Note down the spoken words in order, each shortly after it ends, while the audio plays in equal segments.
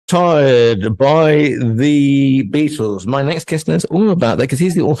Tired by the Beatles. My next guest knows all about that because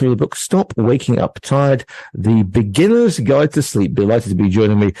he's the author of the book Stop Waking Up Tired, The Beginner's Guide to Sleep. Delighted to be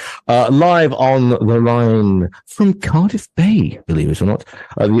joining me live on the line from Cardiff Bay, believe it or not.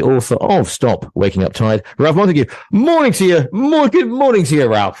 The author of Stop Waking Up Tired, Ralph Montague. Morning to you. Good morning to you,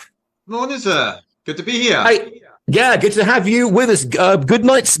 Ralph. Morning, sir. Good to be here. Hey, yeah, good to have you with us. Good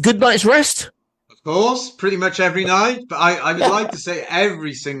night's rest. Of course, pretty much every night, but I would like to say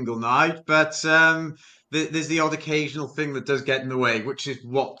every single night, but there's the odd occasional thing that does get in the way, which is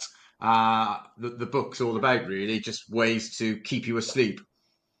what the book's all about, really, just ways to keep you asleep.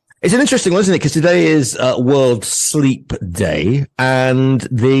 It's an interesting one, isn't it? Because today is World Sleep Day, and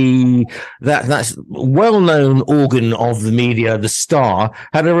that's well-known organ of the media, the Star,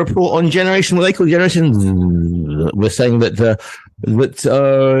 had a report on Generation. What they call Generation. We're saying that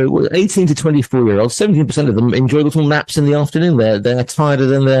 18 to 24-year-olds, 17% of them enjoy little naps in the afternoon. They're tireder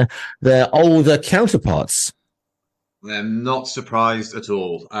than their older counterparts. I'm not surprised at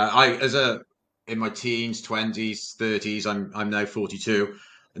all. In my teens, 20s, 30s, I'm now 42.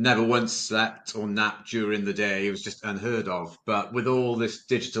 I never once slept or napped during the day. It was just unheard of. But with all this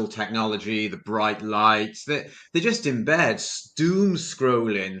digital technology, the bright lights, they're just in bed, doom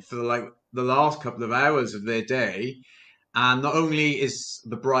scrolling for like the last couple of hours of their day. And not only is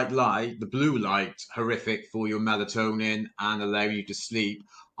the bright light, the blue light, horrific for your melatonin and allow you to sleep,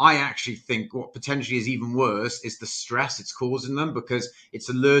 I actually think what potentially is even worse is the stress it's causing them, because it's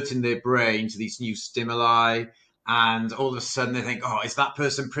alerting their brain to these new stimuli. And all of a sudden they think, oh, is that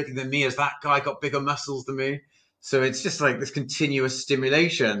person prettier than me? Has that guy got bigger muscles than me? So it's just like this continuous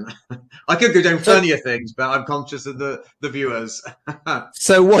stimulation. I could go down funnier things, but I'm conscious of the viewers.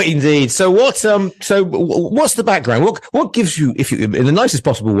 So what indeed? So what's the background? What gives you, if you, in the nicest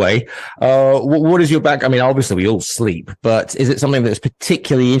possible way, what is your back? I mean, obviously we all sleep, but is it something that's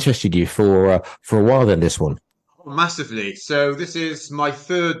particularly interested you for a while? Then this one. Massively. So this is my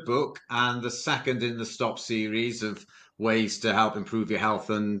third book and the second in the Stop series of ways to help improve your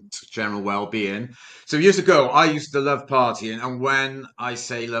health and general well-being. So years ago, I used to love partying, and when I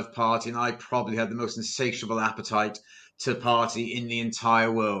say love partying, I probably had the most insatiable appetite to party in the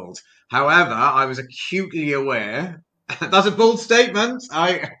entire world. However, I was acutely aware. That's a bold statement.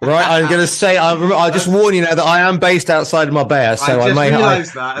 Right, I'm going to say, I just warn you now that I am based outside of Marbella, so I may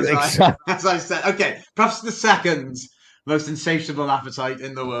realised that as I said. Okay, perhaps the second most insatiable appetite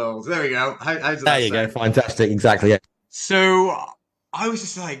in the world. There we go. How does there that you sound? go. Fantastic. Exactly. Yeah. So I was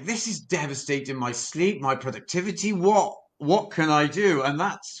just like, this is devastating my sleep, my productivity. What can I do? And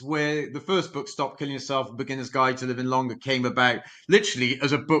that's where the first book, Stop Killing Yourself, A Beginner's Guide to Living Longer, came about, literally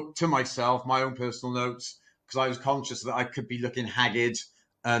as a book to myself, my own personal notes, because I was conscious that I could be looking haggard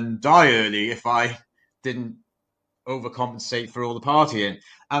and die early if I didn't overcompensate for all the partying.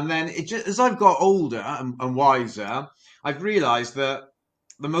 And then as I've got older and wiser, I've realized that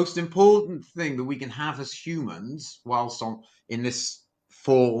the most important thing that we can have as humans, whilst in this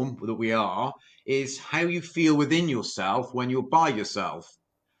form that we are, is how you feel within yourself when you're by yourself.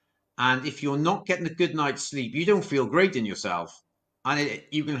 And if you're not getting a good night's sleep, you don't feel great in yourself. And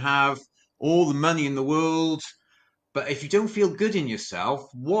you can have all the money in the world, but if you don't feel good in yourself,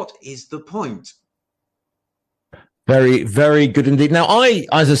 what is the point? Very, very good indeed. Now,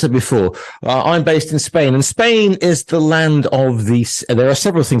 as I said before, I'm based in Spain, and Spain is the land of these. There are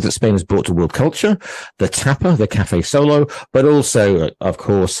several things that Spain has brought to world culture: the tapa, the cafe solo, but also, of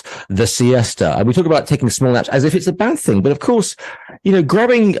course, the siesta. And we talk about taking small naps as if it's a bad thing, but of course,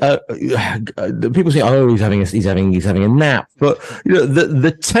 grabbing. People say, "Oh, he's having a nap," but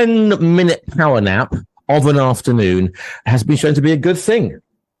the 10-minute power nap of an afternoon has been shown to be a good thing.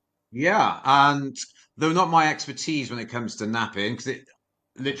 Yeah, and though not my expertise when it comes to napping, because it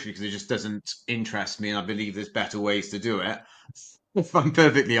just doesn't interest me, and I believe there's better ways to do it, if I'm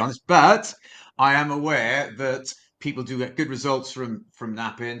perfectly honest. But I am aware that people do get good results from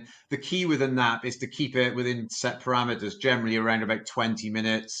napping. The key with a nap is to keep it within set parameters, generally around about 20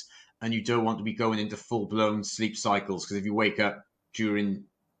 minutes, and you don't want to be going into full-blown sleep cycles, because if you wake up when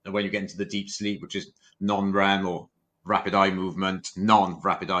you get into the deep sleep, which is non-REM or non-rapid eye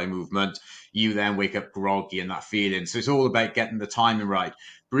movement, you then wake up groggy and that feeling. So it's all about getting the timing right.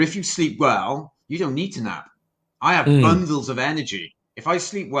 But if you sleep well, you don't need to nap. I have bundles of energy. If I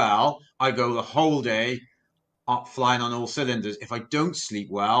sleep well, I go the whole day up flying on all cylinders. If I don't sleep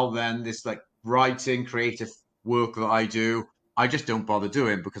well, then this like writing, creative work that I do, I just don't bother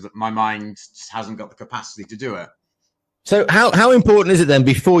doing because my mind just hasn't got the capacity to do it. So how important is it then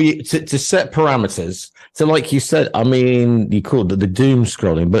before you to set parameters? So like you said, I mean, you called it the doom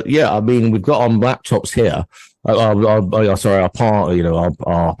scrolling, but yeah, I mean, we've got on laptops here, sorry,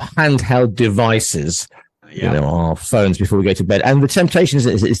 our handheld devices, Yeah. our phones before we go to bed, and the temptation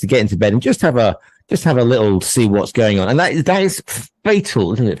is to get into bed and just have a little see what's going on, and that is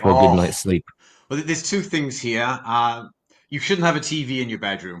fatal, isn't it, for a good Oh, night's sleep? well, there's two things here. You shouldn't have a TV in your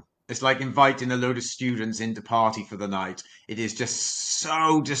bedroom. It's like inviting a load of students in to party for the night. It is just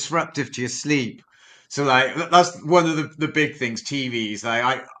so disruptive to your sleep. So like that's one of the big things, TVs.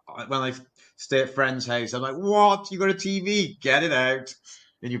 When I stay at friends' house, I'm like, what? You got a TV? Get it out.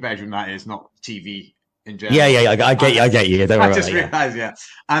 In your bedroom, that is, not TV in Yeah, general. yeah, I get you, I get you. Don't I worry about just that. Yeah. realized, yeah.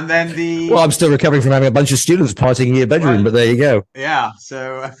 And then Well, I'm still recovering from having a bunch of students partying in your bedroom, well, but there you go. yeah.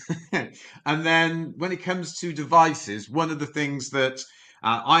 So, and then when it comes to devices, one of the things that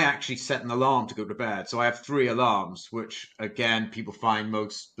I actually set an alarm to go to bed. So I have three alarms, which again, people find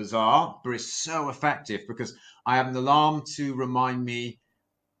most bizarre, but it's so effective because I have an alarm to remind me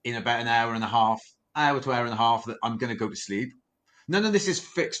in about an hour and a half, hour to hour and a half, that I'm going to go to sleep. None of this is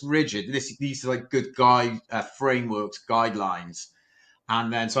fixed, rigid. These are like good frameworks, guidelines.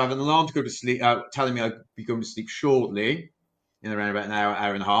 And then, so I have an alarm to go to sleep, telling me I'll be going to sleep shortly, in around about an hour,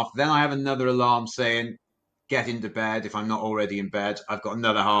 hour and a half. Then I have another alarm saying, get into bed if I'm not already in bed. I've got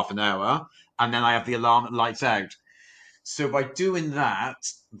another half an hour. And then I have the alarm that lights out. So by doing that,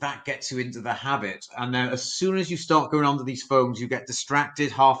 that gets you into the habit. And then as soon as you start going onto these phones, you get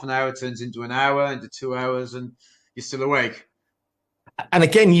distracted. Half an hour turns into an hour, into 2 hours, and you're still awake. And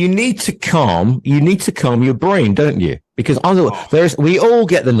again, you need to calm your brain, don't you? Because Oh, we all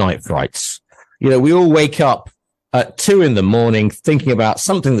get the night frights. We all wake up at 2 a.m. thinking about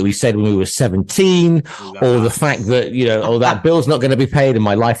something that we said when we were 17, la or la. the fact that, oh, that bill's not going to be paid and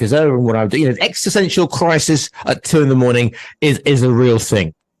my life is over and what I'm doing. Existential crisis at 2 a.m. is a real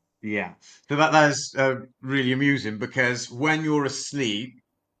thing. Yeah. So that is really amusing because when you're asleep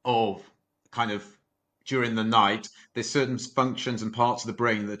or kind of during the night, there's certain functions and parts of the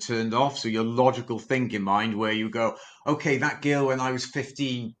brain that are turned off. So your logical thinking mind, where you go, okay, that girl when I was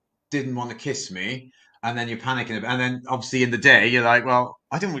 15 didn't want to kiss me. And then you're panicking. And then obviously in the day, you're like, well,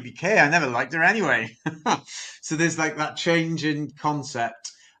 I don't really care. I never liked her anyway. So there's like that change in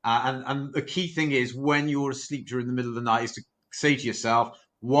concept. And the key thing is when you're asleep during the middle of the night is to say to yourself,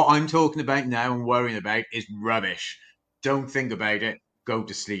 what I'm talking about now and worrying about is rubbish. Don't think about it. Go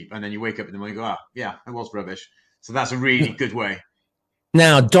to sleep. And then you wake up in the morning and go, oh, yeah, it was rubbish. So that's a really good way.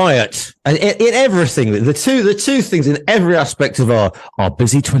 Now, diet and in everything, the two things in every aspect of our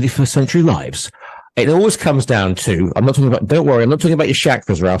busy 21st century lives. It always comes down to, I'm not talking about, don't worry, I'm not talking about your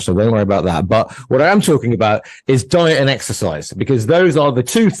chakras, Ralph, so don't worry about that. But what I am talking about is diet and exercise, because those are the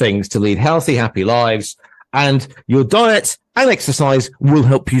two things to lead healthy, happy lives. And your diet and exercise will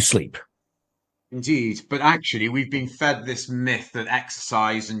help you sleep. Indeed. But actually, we've been fed this myth that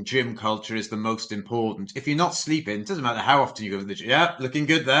exercise and gym culture is the most important. If you're not sleeping, it doesn't matter how often you go to the gym. Yeah, looking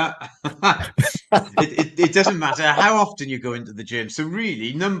good there. It doesn't matter how often you go into the gym. So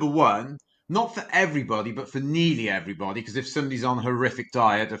really, number one, not for everybody, but for nearly everybody, because if somebody's on a horrific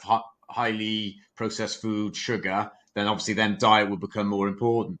diet of highly processed food, sugar, then obviously then diet will become more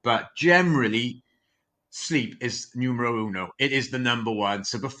important. But generally, sleep is numero uno. It is the number one.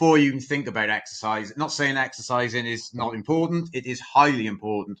 So before you even think about exercise, not saying exercising is not important, it is highly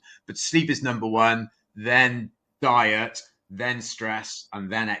important, but sleep is number one, then diet, then stress, and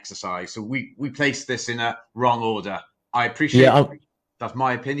then exercise. So we place this in a wrong order. I Yeah. appreciate that's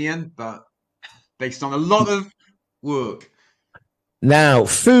my opinion, but based on a lot of work. Now,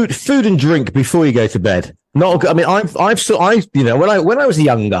 food and drink before you go to bed. Not, I mean, when I was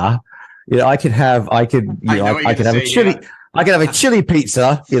younger, I know what you're I going to could have a say here. I could have a chili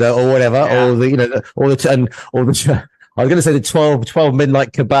pizza, or whatever, Yeah. or I was going to say the 12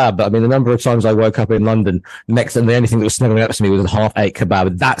 midnight kebab, but I mean, the number of times I woke up in London and the only thing that was snuggling up to me was a half-ate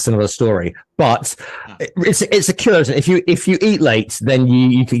kebab. That's another story. But it's a killer. Isn't it? If you eat late, then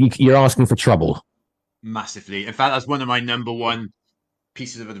you're asking for trouble. Massively. In fact, that's one of my number one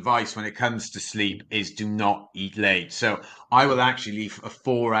pieces of advice when it comes to sleep is do not eat late. So I will actually leave a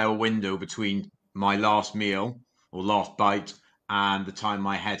 4 hour window between my last meal or last bite and the time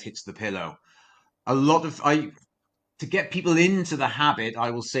my head hits the pillow. A lot of I To get people into the habit, I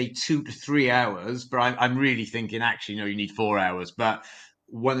will say 2 to 3 hours, but I'm really thinking actually, no, you need 4 hours. But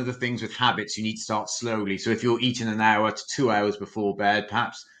one of the things with habits, you need to start slowly. So if you're eating an hour to 2 hours before bed,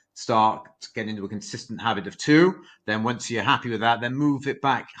 perhaps start to get into a consistent habit of two. Then once you're happy with that, then move it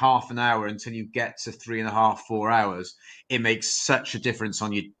back half an hour until you get to 3.5, 4 hours. It makes such a difference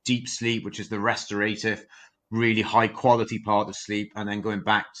on your deep sleep, which is the restorative. really high quality part of sleep, and then going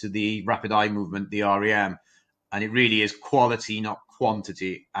back to the rapid eye movement, the REM. And it really is quality, not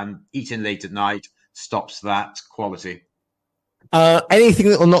quantity. And eating late at night stops that quality. Anything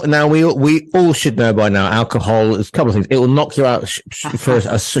that will knock, now we all should know by now, alcohol is a couple of things. It will knock you out for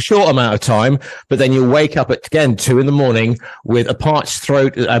a short amount of time, but then you'll wake up at, again, 2 a.m. with a parched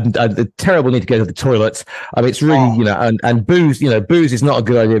throat, a terrible need to go to the toilet. I mean, it's really, and booze, booze is not a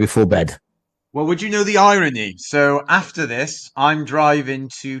good idea before bed. Well, would you know the irony? So after this, I'm driving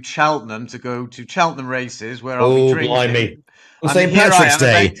to Cheltenham to go to Cheltenham races where I'll be drinking. Blimey. On St. Patrick's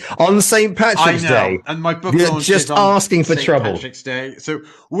Day. On St. Patrick's Day. And my book launch just is on asking for St. trouble. Patrick's Day. So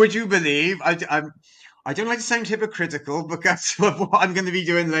would you believe, I don't like to sound hypocritical because of what I'm going to be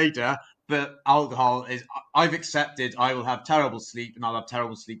doing later, but alcohol is, I've accepted I will have terrible sleep and I'll have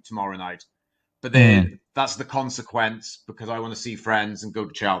terrible sleep tomorrow night. But then that's the consequence because I want to see friends and go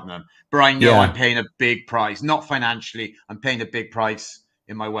to Cheltenham. But I know I'm paying a big price, not financially. I'm paying a big price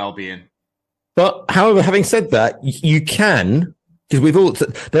in my well-being. But however, having said that, you can, because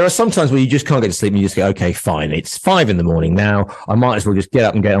there are some times where you just can't get to sleep and you just go, okay, fine. It's 5 a.m. now. I might as well just get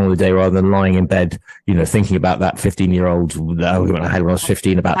up and get on with the day rather than lying in bed, thinking about that 15-year-old argument I had when I was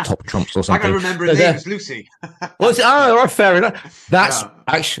 15 about top trumps or something. I can remember her name was Lucy. Fair enough. That's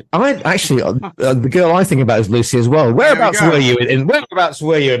actually, the girl I think about is Lucy as well. Whereabouts were you in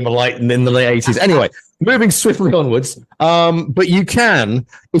the late 80s? Anyway. Moving swiftly onwards, but you can,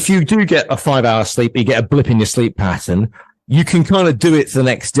 if you do get a 5-hour sleep, you get a blip in your sleep pattern, you can kind of do it the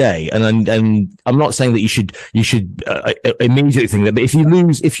next day. And I'm not saying that you should immediately think that, but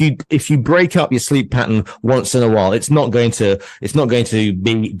if you break up your sleep pattern once in a while, it's not going to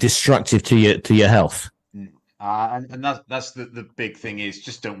be destructive to your health. And that's the big thing is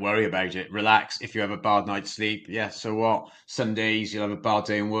just don't worry about it. Relax. If you have a bad night's sleep, so what? Some days you'll have a bad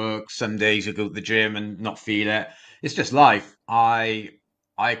day in work. Some days you'll go to the gym and not feel it. It's just life. I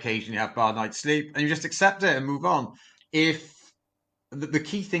occasionally have bad night's sleep, and you just accept it and move on. If the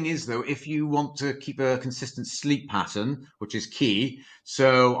key thing is, though, if you want to keep a consistent sleep pattern, which is key.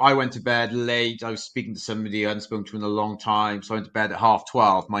 So I went to bed late. I was speaking to somebody I hadn't spoken to in a long time. So I went to bed at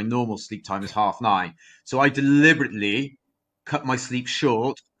 12:30. My normal sleep time is 9:30. So I deliberately cut my sleep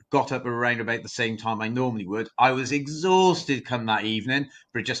short, got up around about the same time I normally would. I was exhausted come that evening,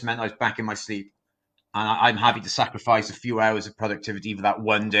 but it just meant I was back in my sleep. And I'm happy to sacrifice a few hours of productivity for that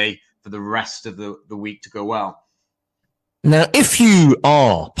one day for the rest of the week to go well. Now, if you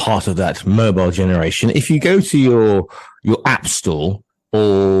are part of that mobile generation, if you go to your app store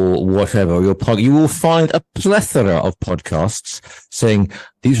or whatever, you will find a plethora of podcasts saying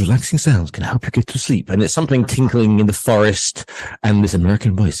these relaxing sounds can help you get to sleep. And it's something tinkling in the forest and this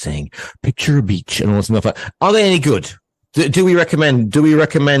American voice saying, picture a beach and all that stuff like that. Are they any good? Do we recommend,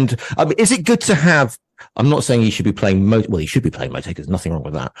 is it good to have, I'm not saying you should be playing you should be playing Mototaker. There's nothing wrong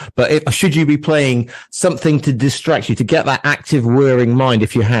with that. But should you be playing something to distract you, to get that active whirring mind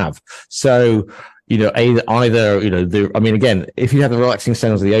if you have? So, again, if you have the relaxing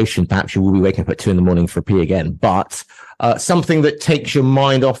sounds of the ocean, perhaps you will be waking up at 2 a.m. for a pee again. But something that takes your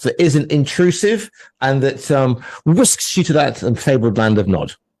mind off, that isn't intrusive and that whisks you to that fabled land of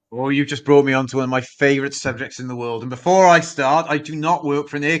Nod. Oh, you've just brought me on to one of my favorite subjects in the world. And before I start, I do not work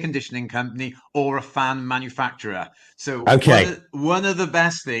for an air conditioning company or a fan manufacturer. So one of the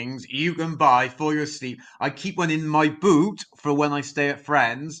best things you can buy for your sleep, I keep one in my boot for when I stay at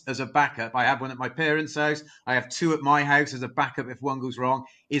friends as a backup. I have one at my parents' house. I have 2 at my house as a backup if one goes wrong,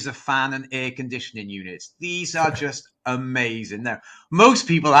 is a fan and air conditioning units. These are just amazing. Now, most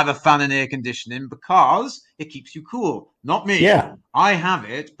people have a fan and air conditioning because it keeps you cool. Not me. Yeah. I have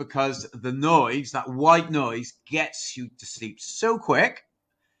it because the noise, that white noise, gets you to sleep so quick.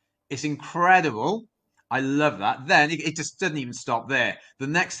 It's incredible. I love that. Then it just doesn't even stop there. The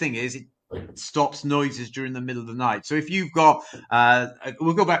next thing is it stops noises during the middle of the night. So if you've got,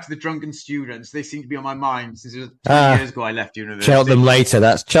 we'll go back to the drunken students. They seem to be on my mind since 20 years ago I left university. Cheltenham later.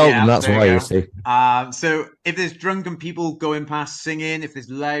 That's Cheltenham. That's why you see. So if there's drunken people going past singing, if there's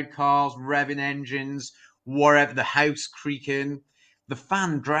loud cars, revving engines, whatever, the house creaking, the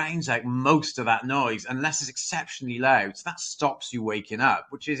fan drowns out most of that noise unless it's exceptionally loud. So that stops you waking up,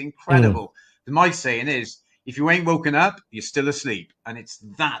 which is incredible. My saying is, if you ain't woken up, you're still asleep, and it's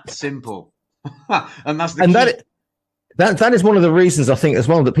that simple. And that's the key. That is one of the reasons I think as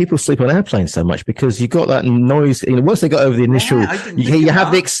well that people sleep on airplanes so much, because you've got that noise. Once they got over the initial, you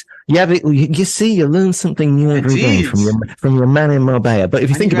learn something new every day from your man in Marbella. But if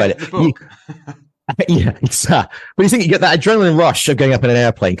you think about it, Yeah, it's but you think you get that adrenaline rush of going up in an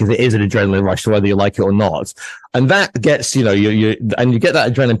airplane because it is an adrenaline rush, whether you like it or not, and that gets you get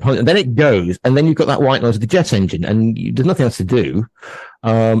that adrenaline point, and then it goes, and then you've got that white noise of the jet engine, and there's nothing else to do.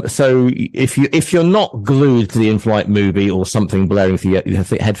 So if you're not glued to the in-flight movie or something blaring through your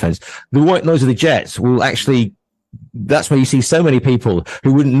headphones, the white noise of the jets will actually. That's where you see so many people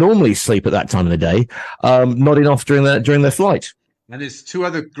who wouldn't normally sleep at that time of the day, nodding off during their flight. And there's two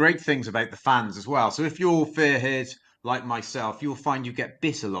other great things about the fans as well. So if you're fair-haired like myself, you'll find you get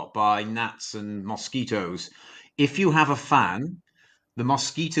bit a lot by gnats and mosquitoes. If you have a fan, the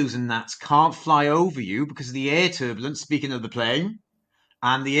mosquitoes and gnats can't fly over you because of the air turbulence, speaking of the plane,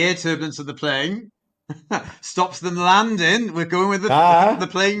 and the air turbulence of the plane stops them landing. We're going with the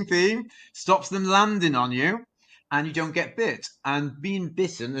plane theme, stops them landing on you, and you don't get bit. And being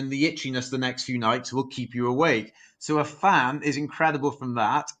bitten and the itchiness the next few nights will keep you awake. So a fan is incredible from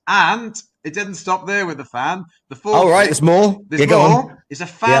that. And it didn't stop there with the fan. The fourth All right, there's more. There's more. Is a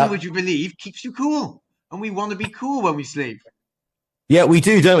fan, would you believe, keeps you cool. And we want to be cool when we sleep. Yeah, we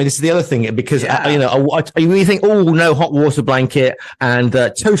do, don't we? This is the other thing, because you think, oh no, hot water blanket and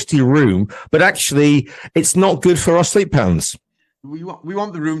toasty room, but actually, it's not good for our sleep patterns. We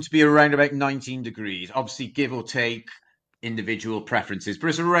want the room to be around about 19 degrees. Obviously, give or take individual preferences, but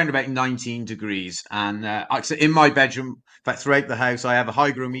it's around about 19 degrees. And in my bedroom, in fact, throughout the house, I have a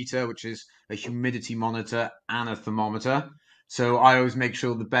hygrometer, which is a humidity monitor, and a thermometer. So I always make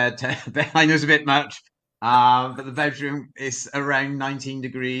sure the bed, I know it's a bit much, but the bedroom is around 19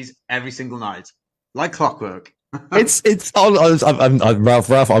 degrees every single night, like clockwork. Ralph,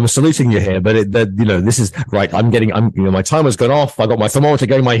 I'm saluting you here, but this is right. My timer's gone off. I got my thermometer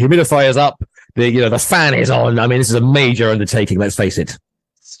going. My humidifier's up. The fan is on. I mean, this is a major undertaking. Let's face it.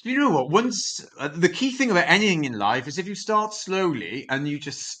 You know what? Once the key thing about anything in life is if you start slowly and you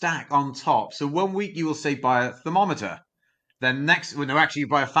just stack on top. So 1 week you will say buy a thermometer. Then you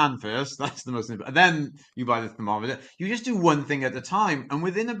buy a fan first. That's the most important. Then you buy the thermometer. You just do one thing at a time. And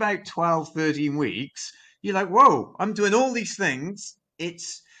within about 12, 13 weeks, you're like, whoa, I'm doing all these things.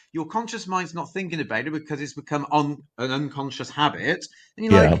 It's your conscious mind's not thinking about it because it's become an unconscious habit. And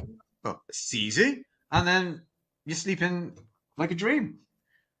you're like, oh, it's easy. And then you're sleeping like a dream.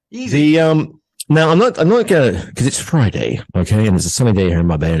 Easy. Now I'm not gonna, because it's Friday, okay, and there's a sunny day here in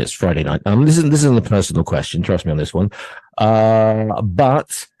my bed, and it's Friday night. This isn't a personal question, trust me on this one.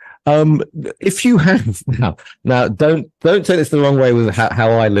 But if you have now don't take this the wrong way with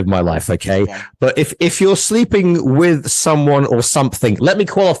how I live my life, okay? Yeah. But if you're sleeping with someone or something, let me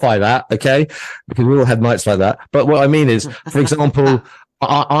qualify that, okay? Because we all had nights like that. But what I mean is, for example,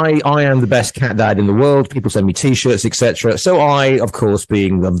 I am the best cat dad in the world. People send me T-shirts, etc. So I, of course,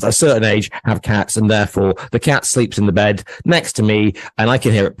 being of a certain age, have cats, and therefore the cat sleeps in the bed next to me, and I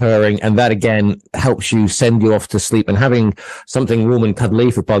can hear it purring, and that again helps you send you off to sleep. And having something warm and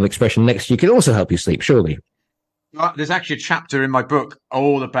cuddly, for pardon the expression, next to you can also help you sleep. Surely. There's actually a chapter in my book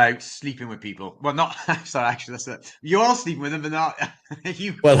all about sleeping with people. Well, not sorry, actually, that's it. You are sleeping with them, but not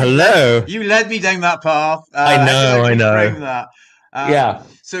you. Well, hello. You led me down that path. I know. That. Yeah.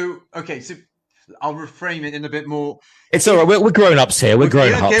 So I'll reframe it in a bit more. It's all right. We're grown ups here. We're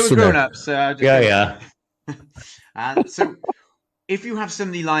grown ups. Okay, we're grown ups. Yeah. And so, if you have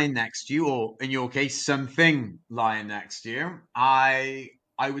somebody lying next to you, or in your case, something lying next to you, I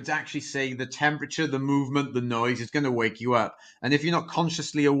would actually say the temperature, the movement, the noise is going to wake you up. And if you're not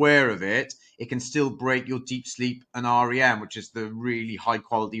consciously aware of it, it can still break your deep sleep and REM, which is the really high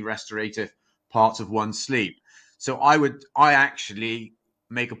quality restorative parts of one's sleep. So I actually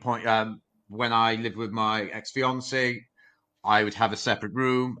make a point, when I lived with my ex-fiance, I would have a separate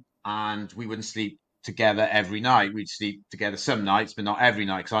room and we wouldn't sleep together every night. We'd sleep together some nights, but not every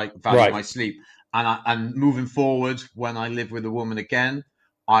night, because I value my sleep. And moving forward, when I live with a woman again,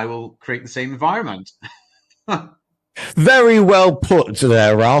 I will create the same environment. Very well put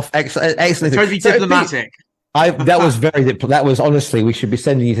there, Ralph. Excellent. Try to be diplomatic. That was honestly, we should be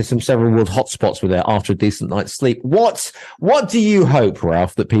sending you to some several world hotspots with it after a decent night's sleep. What do you hope,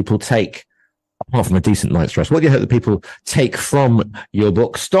 Ralph, that people take, apart from a decent night's rest, what do you hope that people take from your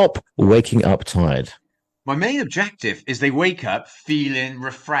book, Stop Waking Up Tired? My main objective is they wake up feeling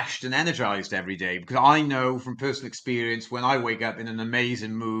refreshed and energized every day, because I know from personal experience, when I wake up in an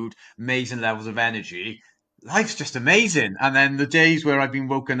amazing mood, amazing levels of energy, life's just amazing. And then the days where I've been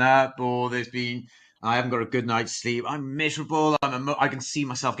woken up, or I haven't got a good night's sleep, I'm miserable. I can see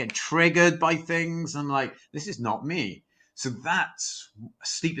myself getting triggered by things. I'm like, this is not me. So that's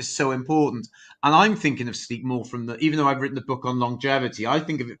sleep is so important. And I'm thinking of sleep more from even though I've written the book on longevity, I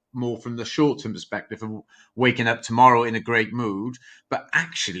think of it more from the short-term perspective of waking up tomorrow in a great mood. But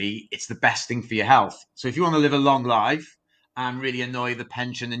actually, it's the best thing for your health. So if you want to live a long life and really annoy the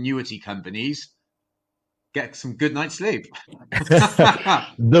pension annuity companies, get some good night's sleep.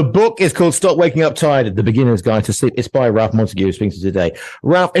 The book is called Stop Waking Up Tired, The Beginner's Guide to Sleep. It's by Ralph Montague, who speaks to today.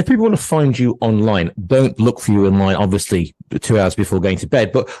 Ralph, if people want to find you online, don't look for you online, obviously, 2 hours before going to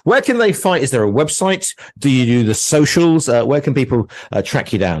bed. But where can they find? Is there a website? Do you do the socials? Where can people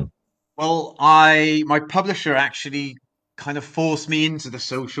track you down? Well, my publisher actually kind of forced me into the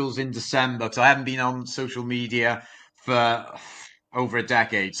socials in December because I haven't been on social media for over a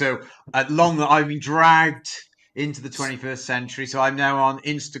decade. So I've been dragged into the 21st century. So I'm now on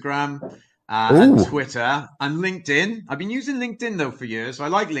Instagram and Twitter and LinkedIn. I've been using LinkedIn though for years. So I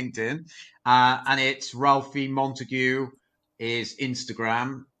like LinkedIn. And it's Ralphie Montague is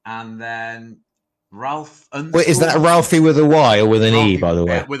Instagram. And then Ralph. Wait, is that Ralphie with a Y or with an Ralphie, E, by the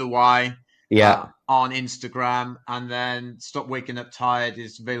way? With a Y. Yeah. On Instagram, and then Stop Waking Up Tired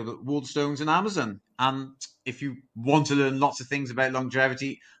is available at Waterstones and Amazon. And if you want to learn lots of things about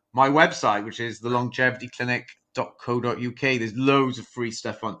longevity, my website, which is thelongevityclinic.co.uk, there's loads of free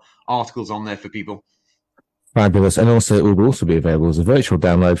stuff on articles on there for people. Fabulous. And also, it will also be available as a virtual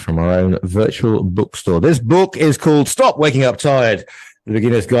download from our own virtual bookstore. This book is called Stop Waking Up Tired, The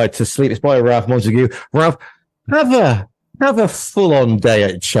Beginner's Guide to Sleep. It's by Ralph Montague. Ralph, have a full-on day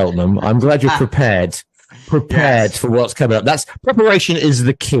at Cheltenham. I'm glad you're prepared yes. for what's coming up. Preparation is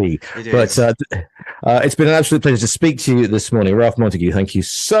the key. But it's been an absolute pleasure to speak to you this morning. Ralph Montague, thank you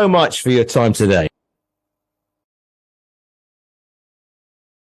so much for your time today.